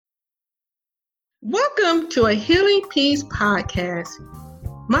Welcome to a Healing Peace podcast.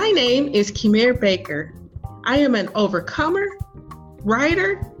 My name is Kimir Baker. I am an overcomer,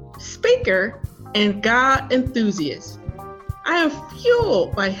 writer, speaker, and God enthusiast. I am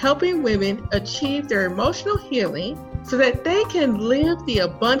fueled by helping women achieve their emotional healing so that they can live the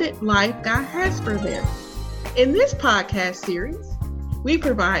abundant life God has for them. In this podcast series, we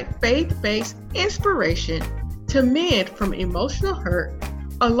provide faith-based inspiration to mend from emotional hurt,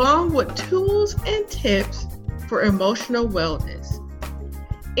 along with tools and tips for emotional wellness.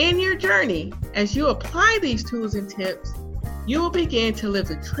 In your journey, as you apply these tools and tips, you will begin to live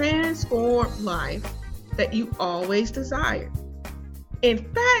the transformed life that you always desired. In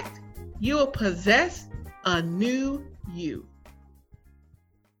fact, you will possess a new you.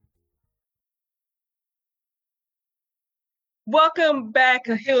 Welcome back,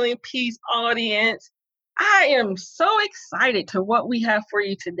 a Healing Peace audience. I am so excited to what we have for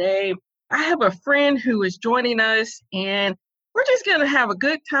you today. I have a friend who is joining us, and we're just going to have a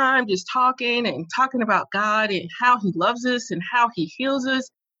good time just talking about God and how He loves us and how He heals us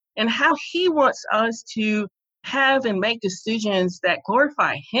and how He wants us to have and make decisions that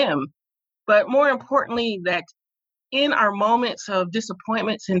glorify Him. But more importantly, that in our moments of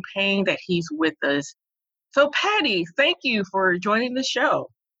disappointments and pain, that He's with us. So, Patty, thank you for joining the show.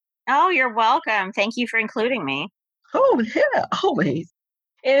 Oh, you're welcome. Thank you for including me. Oh, yeah, always.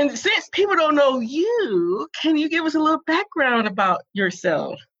 And since people don't know you, can you give us a little background about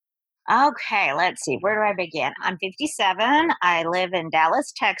yourself? Okay, let's see. Where do I begin? I'm 57. I live in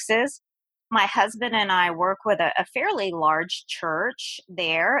Dallas, Texas. My husband and I work with a fairly large church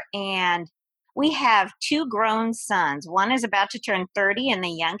there, and we have two grown sons. One is about to turn 30, and the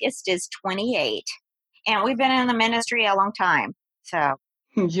youngest is 28. And we've been in the ministry a long time. So,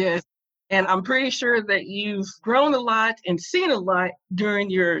 Yes. And I'm pretty sure that you've grown a lot and seen a lot during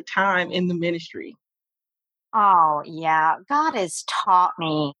your time in the ministry. oh, yeah, God has taught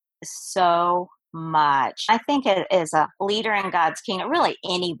me so much. I think as a leader in God's kingdom, really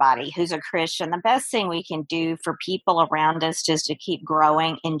anybody who's a Christian, the best thing we can do for people around us is to keep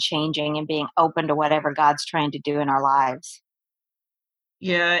growing and changing and being open to whatever God's trying to do in our lives.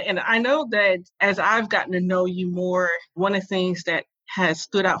 Yeah, and I know that as I've gotten to know you more, one of the things that has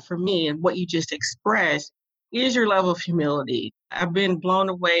stood out for me and what you just expressed is your level of humility. I've been blown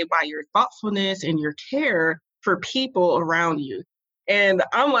away by your thoughtfulness and your care for people around you. And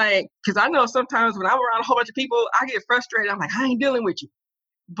I'm like, because I know sometimes when I'm around a whole bunch of people, I get frustrated. I'm like, I ain't dealing with you.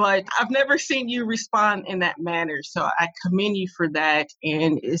 But I've never seen you respond in that manner. So I commend you for that.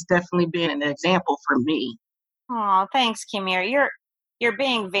 And it's definitely been an example for me. Oh, thanks, Kimir. You're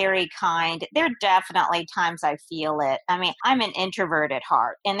being very kind. There are definitely times I feel it. I mean, I'm an introvert at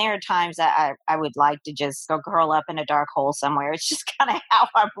heart, and there are times that I would like to just go curl up in a dark hole somewhere. It's just kind of how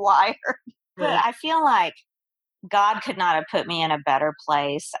I'm wired. But I feel like God could not have put me in a better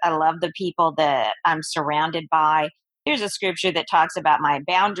place. I love the people that I'm surrounded by. There's a scripture that talks about my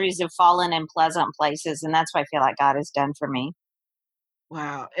boundaries have fallen in pleasant places, and that's what I feel like God has done for me.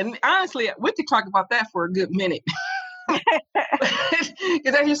 Wow. And honestly, we could talk about that for a good minute.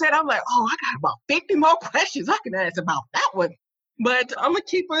 Because as you said, I'm like, oh, I got about 50 more questions I can ask about that one. But I'm going to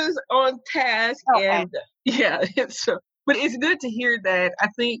keep us on task. Okay. And yeah, but it's good to hear that. I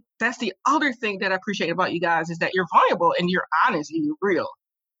think that's the other thing that I appreciate about you guys is that you're vulnerable and you're honest and you're real.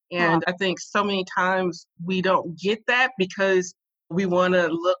 Oh, And I think so many times we don't get that because we want to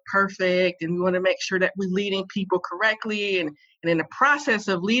look perfect and we want to make sure that we're leading people correctly. And in the process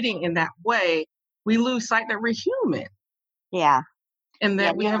of leading in that way, we lose sight that we're human yeah. and Yeah,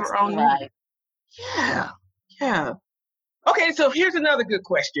 that we you're have our absolutely own right. needs. Yeah, yeah. Okay, so here's another good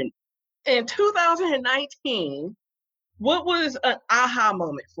question. In 2019, what was an aha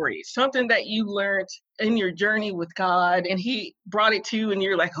moment for you? Something that you learned in your journey with God and He brought it to you and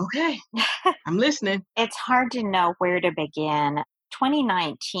you're like, okay, I'm listening. It's hard to know where to begin.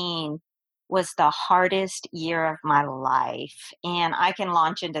 2019 was the hardest year of my life. And I can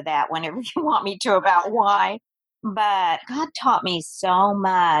launch into that whenever you want me to about why. But God taught me so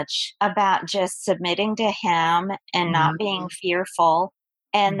much about just submitting to Him and not being fearful.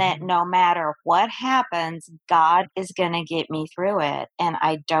 And that Mhm. no matter what happens, God is going to get me through it. And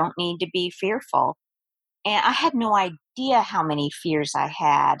I don't need to be fearful. And I had no idea how many fears I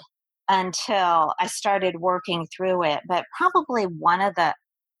had until I started working through it. But probably one of the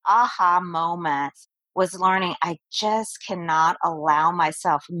aha moments was learning I just cannot allow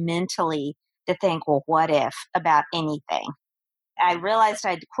myself mentally to think, well, what if about anything? I realized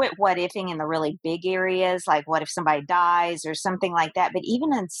I'd quit what ifing in the really big areas, like what if somebody dies or something like that. But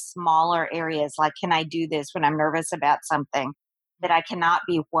even in smaller areas, like can I do this when I'm nervous about something, that I cannot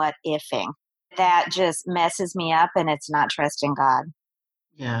be what ifing. that just messes me up, and it's not trusting God.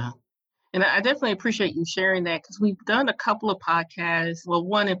 Yeah. And I definitely appreciate you sharing that because we've done a couple of podcasts, well,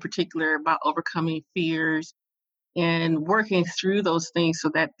 one in particular about overcoming fears and working through those things so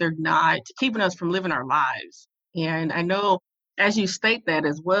that they're not keeping us from living our lives. And I know as you state that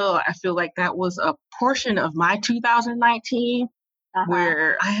as well, I feel like that was a portion of my 2019 Uh-huh.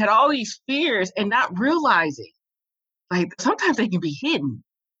 where I had all these fears and not realizing, like, sometimes they can be hidden.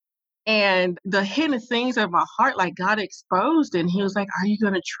 And the hidden things of my heart, like, God exposed, and He was like, "Are you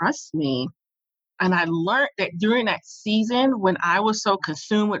going to trust me?" And I learned that during that season when I was so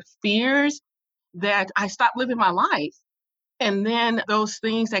consumed with fears that I stopped living my life. And then those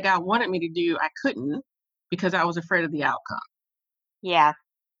things that God wanted me to do, I couldn't because I was afraid of the outcome. Yeah.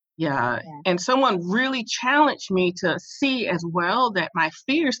 Yeah. Yeah. And someone really challenged me to see as well that my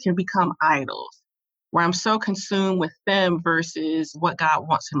fears can become idols, where I'm so consumed with them versus what God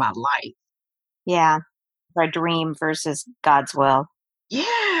wants in my life. Yeah. Our dream versus God's will.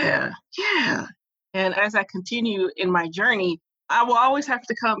 Yeah. Yeah. And as I continue in my journey, I will always have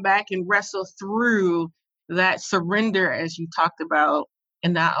to come back and wrestle through that surrender, as you talked about,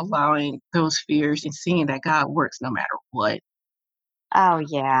 and not allowing those fears and seeing that God works no matter what. Oh,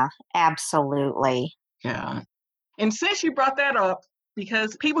 yeah. Absolutely. Yeah. And since you brought that up,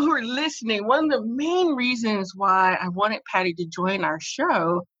 because people who are listening, one of the main reasons why I wanted Patty to join our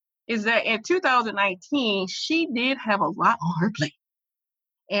show is that in 2019, she did have a lot on her plate.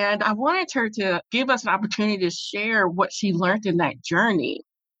 And I wanted her to give us an opportunity to share what she learned in that journey.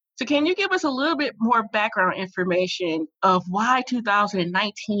 So, can you give us a little bit more background information of why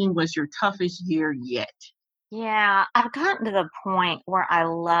 2019 was your toughest year yet? Yeah, I've gotten to the point where I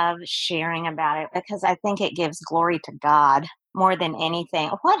love sharing about it because I think it gives glory to God more than anything.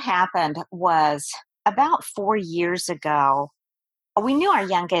 What happened was about 4 years ago, we knew our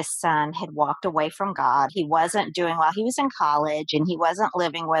youngest son had walked away from God. He wasn't doing well. He was in college and he wasn't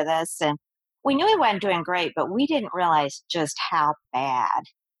living with us. And we knew he wasn't doing great, but we didn't realize just how bad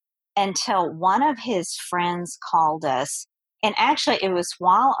until one of his friends called us. And actually, it was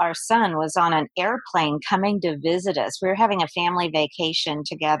while our son was on an airplane coming to visit us. We were having a family vacation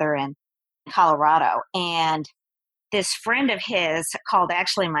together in Colorado. And this friend of his called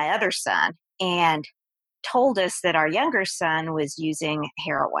actually my other son and told us that our younger son was using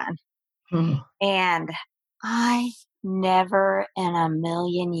heroin. Hmm. And I never in a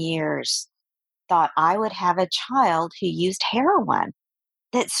million years thought I would have a child who used heroin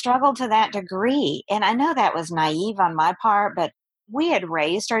that struggled to that degree. And I know that was naive on my part, but we had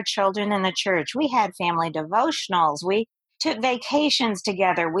raised our children in the church. We had family devotionals. We took vacations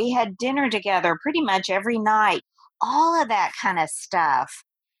together. We had dinner together pretty much every night. All of that kind of stuff.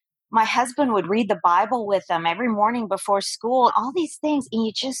 My husband would read the Bible with them every morning before school, all these things. And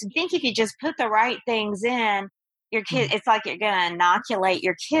you just think if you just put the right things in, your kid, Hmm. it's like you're going to inoculate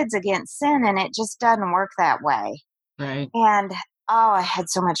your kids against sin. And it just doesn't work that way. Right. And oh, I had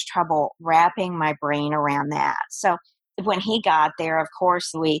so much trouble wrapping my brain around that. So when he got there, of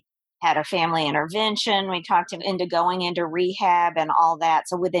course, we had a family intervention. We talked him into going into rehab and all that.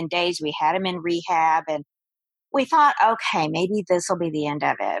 So within days, we had him in rehab and we thought, okay, maybe this will be the end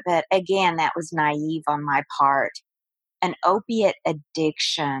of it. But again, that was naive on my part. An opiate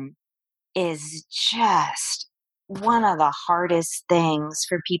addiction is just one of the hardest things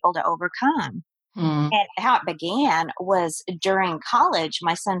for people to overcome. Hmm. And how it began was during college,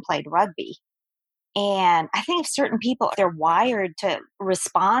 my son played rugby. And I think if certain people, they're wired to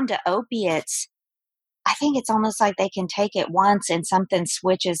respond to opiates, I think it's almost like they can take it once and something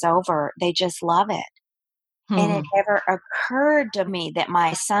switches over. They just love it. And Hmm. it never occurred to me that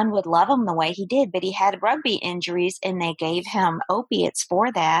my son would love him the way he did, but he had rugby injuries and they gave him opiates for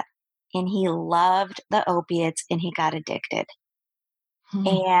that. And he loved the opiates and he got addicted. Hmm.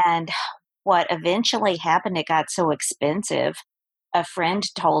 And what eventually happened, it got so expensive. A friend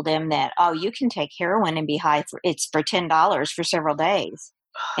told him that, oh, you can take heroin and be high for it's for $10 for several days.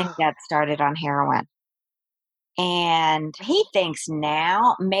 And he got started on heroin. And he thinks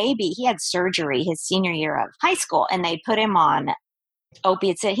now maybe he had surgery his senior year of high school and they put him on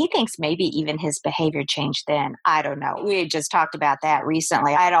opiates. And he thinks maybe even his behavior changed then. I don't know. We had just talked about that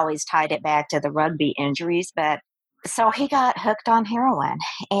recently. I'd always tied it back to the rugby injuries, but so he got hooked on heroin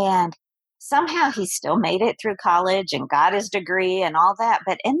and somehow he still made it through college and got his degree and all that.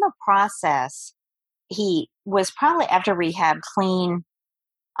 But in the process, he was probably after rehab clean,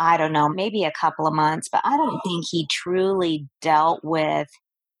 I don't know, maybe a couple of months, but I don't think he truly dealt with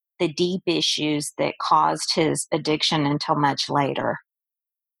the deep issues that caused his addiction until much later.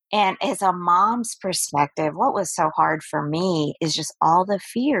 And as a mom's perspective, what was so hard for me is just all the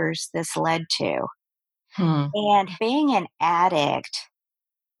fears this led to. Hmm. And being an addict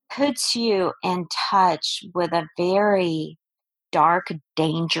puts you in touch with a very dark,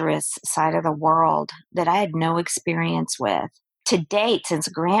 dangerous side of the world that I had no experience with. To date, since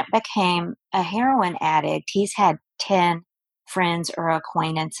Grant became a heroin addict, he's had 10 friends or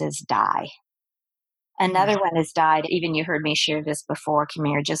acquaintances die. Another one has died. Even you heard me share this before,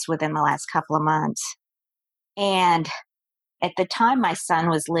 Kamir, just within the last couple of months. And at the time, my son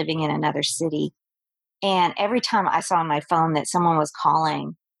was living in another city. And every time I saw on my phone that someone was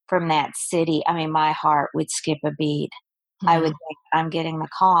calling from that city, I mean, my heart would skip a beat. I would think, I'm getting the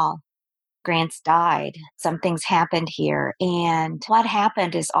call. Grant's died. Something's happened here. And what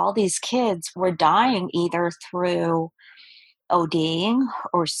happened is all these kids were dying either through ODing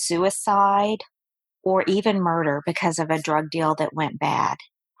or suicide or even murder because of a drug deal that went bad.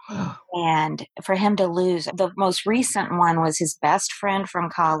 Wow. And for him to lose, the most recent one was his best friend from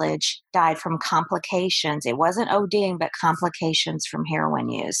college died from complications. It wasn't ODing, but complications from heroin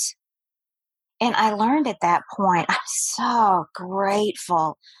use. And I learned at that point, I'm so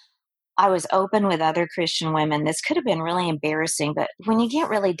grateful I was open with other Christian women. This could have been really embarrassing, but when you get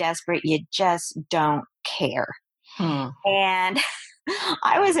really desperate, you just don't care. And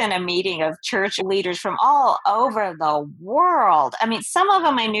I was in a meeting of church leaders from all over the world. I mean, some of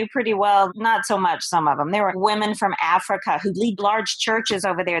them I knew pretty well, not so much some of them. There were women from Africa who lead large churches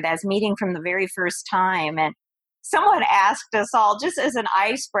over there that's meeting from the very first time. And someone asked us all, just as an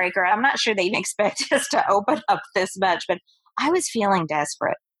icebreaker, I'm not sure they expect us to open up this much, but I was feeling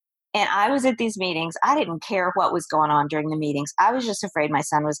desperate. And I was at these meetings. I didn't care what was going on during the meetings. I was just afraid my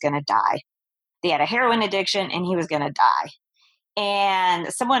son was going to die. They had a heroin addiction and he was going to die. And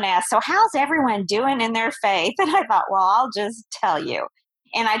someone asked, so how's everyone doing in their faith? And I thought, well, I'll just tell you.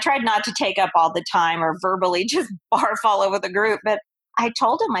 And I tried not to take up all the time or verbally just barf all over the group. But I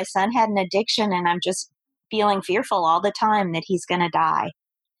told him my son had an addiction and I'm just feeling fearful all the time that he's going to die.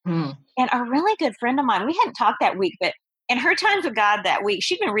 And a really good friend of mine, we hadn't talked that week, but in her time with God that week,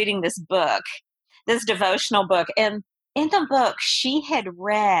 she'd been reading this book, this devotional book. And in the book, she had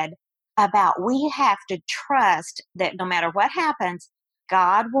read about we have to trust that no matter what happens,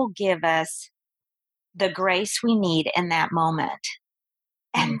 God will give us the grace we need in that moment.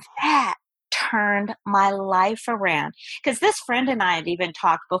 And that turned my life around. Because this friend and I had even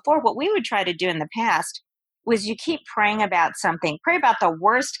talked before, what we would try to do in the past was you keep praying about something, pray about the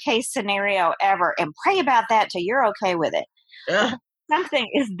worst case scenario ever, and pray about that till you're okay with it. Well, something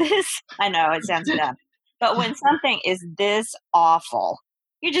is this, I know it sounds dumb, but when something is this awful,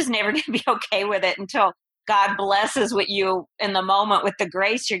 you're just never going to be okay with it until God blesses with you in the moment with the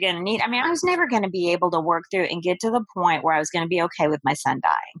grace you're going to need. I mean, I was never going to be able to work through and get to the point where I was going to be okay with my son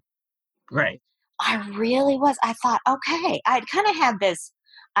dying. Right. I really was. I thought, okay, I'd kind of had this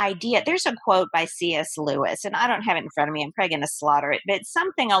idea. There's a quote by C.S. Lewis, and I don't have it in front of me. I'm probably going to slaughter it, but it's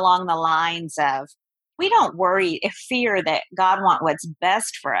something along the lines of, we don't worry if fear that God wants what's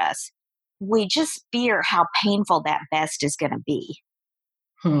best for us. We just fear how painful that best is going to be.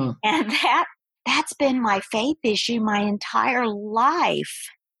 And that's been my faith issue my entire life.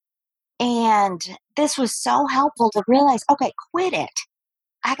 And this was so helpful to realize, okay, quit it.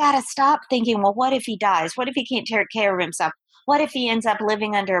 I got to stop thinking, well, what if he dies? What if he can't take care of himself? What if he ends up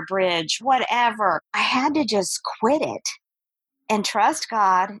living under a bridge? Whatever. I had to just quit it and trust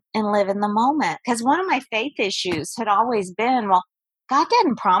God and live in the moment. Because one of my faith issues had always been, well, God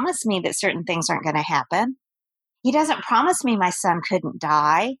didn't promise me that certain things aren't going to happen. He doesn't promise me my son couldn't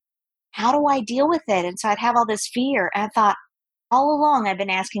die. How do I deal with it? And so I'd have all this fear. And I thought, all along, I've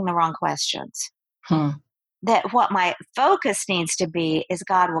been asking the wrong questions. That what my focus needs to be is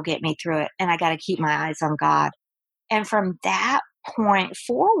God will get me through it. And I got to keep my eyes on God. And from that point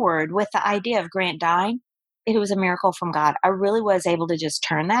forward, with the idea of Grant dying, it was a miracle from God. I really was able to just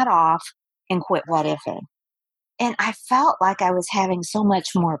turn that off and quit what ifing. And I felt like I was having so much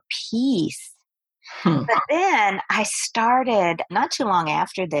more peace. But then I started, not too long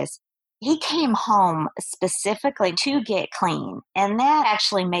after this, he came home specifically to get clean. And that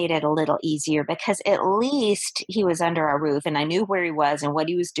actually made it a little easier because at least he was under our roof and I knew where he was and what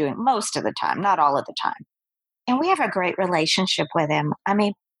he was doing most of the time, not all of the time. And we have a great relationship with him. I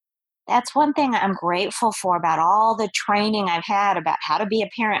mean, that's one thing I'm grateful for about all the training I've had about how to be a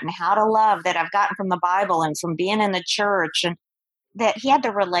parent and how to love that I've gotten from the Bible and from being in the church, and that he had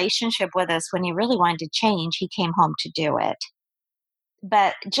the relationship with us when he really wanted to change. He came home to do it.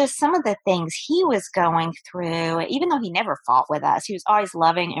 But just some of the things he was going through, even though he never fought with us, he was always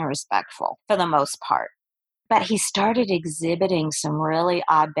loving and respectful for the most part. But he started exhibiting some really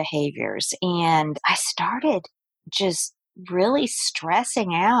odd behaviors. And I started just really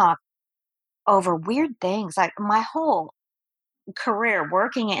stressing out over weird things. Like my whole career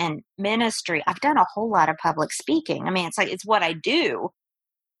working in ministry, I've done a whole lot of public speaking. I mean, it's like it's what I do.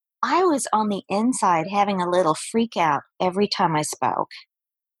 I was on the inside having a little freak out every time I spoke.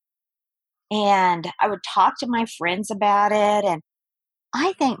 And I would talk to my friends about it. And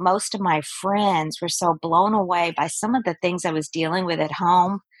I think most of my friends were so blown away by some of the things I was dealing with at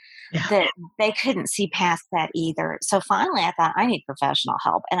home Yeah. that they couldn't see past that either. So finally, I thought I need professional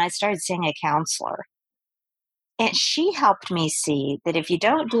help. And I started seeing a counselor. And she helped me see that if you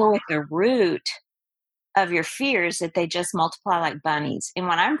don't deal with the root of your fears, that they just multiply like bunnies. And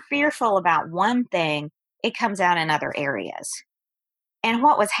when I'm fearful about one thing, it comes out in other areas. And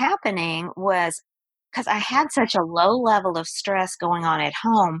what was happening was because I had such a low level of stress going on at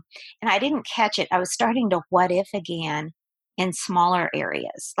home and I didn't catch it, I was starting to what if again in smaller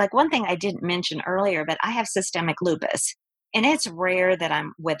areas. Like one thing I didn't mention earlier, but I have systemic lupus. And it's rare that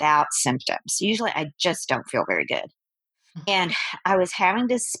I'm without symptoms. Usually I just don't feel very good. And I was having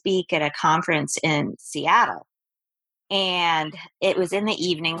to speak at a conference in Seattle. And it was in the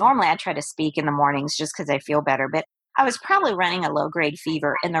evening. Normally, I try to speak in the mornings just because I feel better. But I was probably running a low grade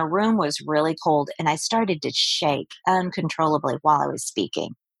fever, and the room was really cold. And I started to shake uncontrollably while I was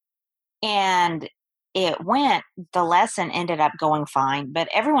speaking. And the lesson ended up going fine, but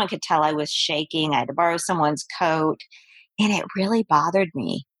everyone could tell I was shaking. I had to borrow someone's coat, and it really bothered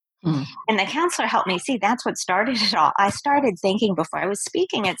me. Mm. And the counselor helped me see that's what started it all. I started thinking before I was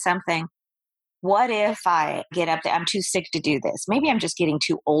speaking at something, what if I get up there? I'm too sick to do this. Maybe I'm just getting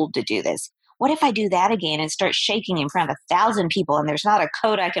too old to do this. What if I do that again and start shaking in front of 1,000 people and there's not a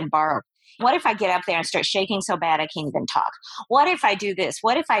coat I can borrow? What if I get up there and start shaking so bad I can't even talk? What if I do this?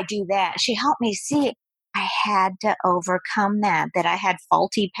 What if I do that? She helped me see I had to overcome that I had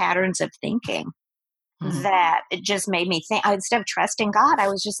faulty patterns of thinking Mm. that it just made me think. Instead of trusting God, I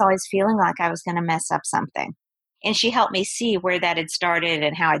was just always feeling like I was going to mess up something. And she helped me see where that had started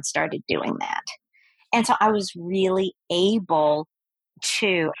and how I'd started doing that. And so I was really able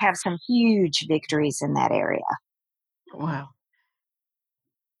to have some huge victories in that area. Wow.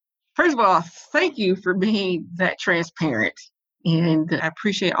 First of all, thank you for being that transparent. And I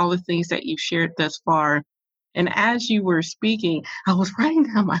appreciate all the things that you've shared thus far. And as you were speaking, I was writing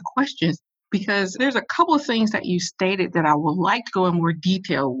down my questions because there's a couple of things that you stated that I would like to go in more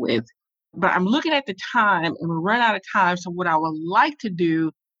detail with. But I'm looking at the time and we're running out of time. So, what I would like to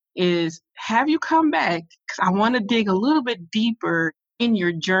do is have you come back because I want to dig a little bit deeper in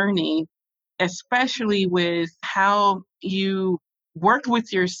your journey, especially with how you worked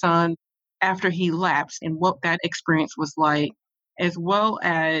with your son after he lapsed and what that experience was like, as well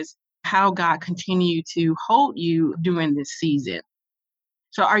as how God continued to hold you during this season.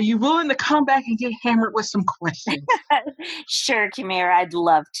 So, are you willing to come back and get hammered with some questions? Sure, Kimira, I'd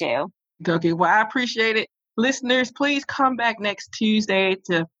love to. Okay, well, I appreciate it. Listeners, please come back next Tuesday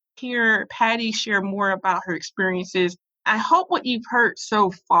to hear Patty share more about her experiences. I hope what you've heard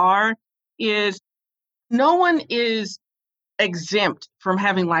so far is no one is exempt from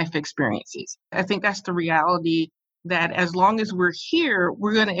having life experiences. I think that's the reality that as long as we're here,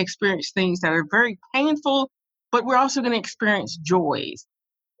 we're going to experience things that are very painful, but we're also going to experience joys.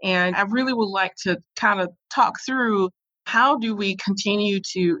 And I really would like to kind of talk through how do we continue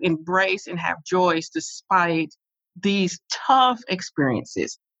to embrace and have joys despite these tough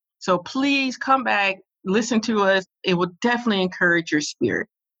experiences. So please come back, listen to us. It will definitely encourage your spirit.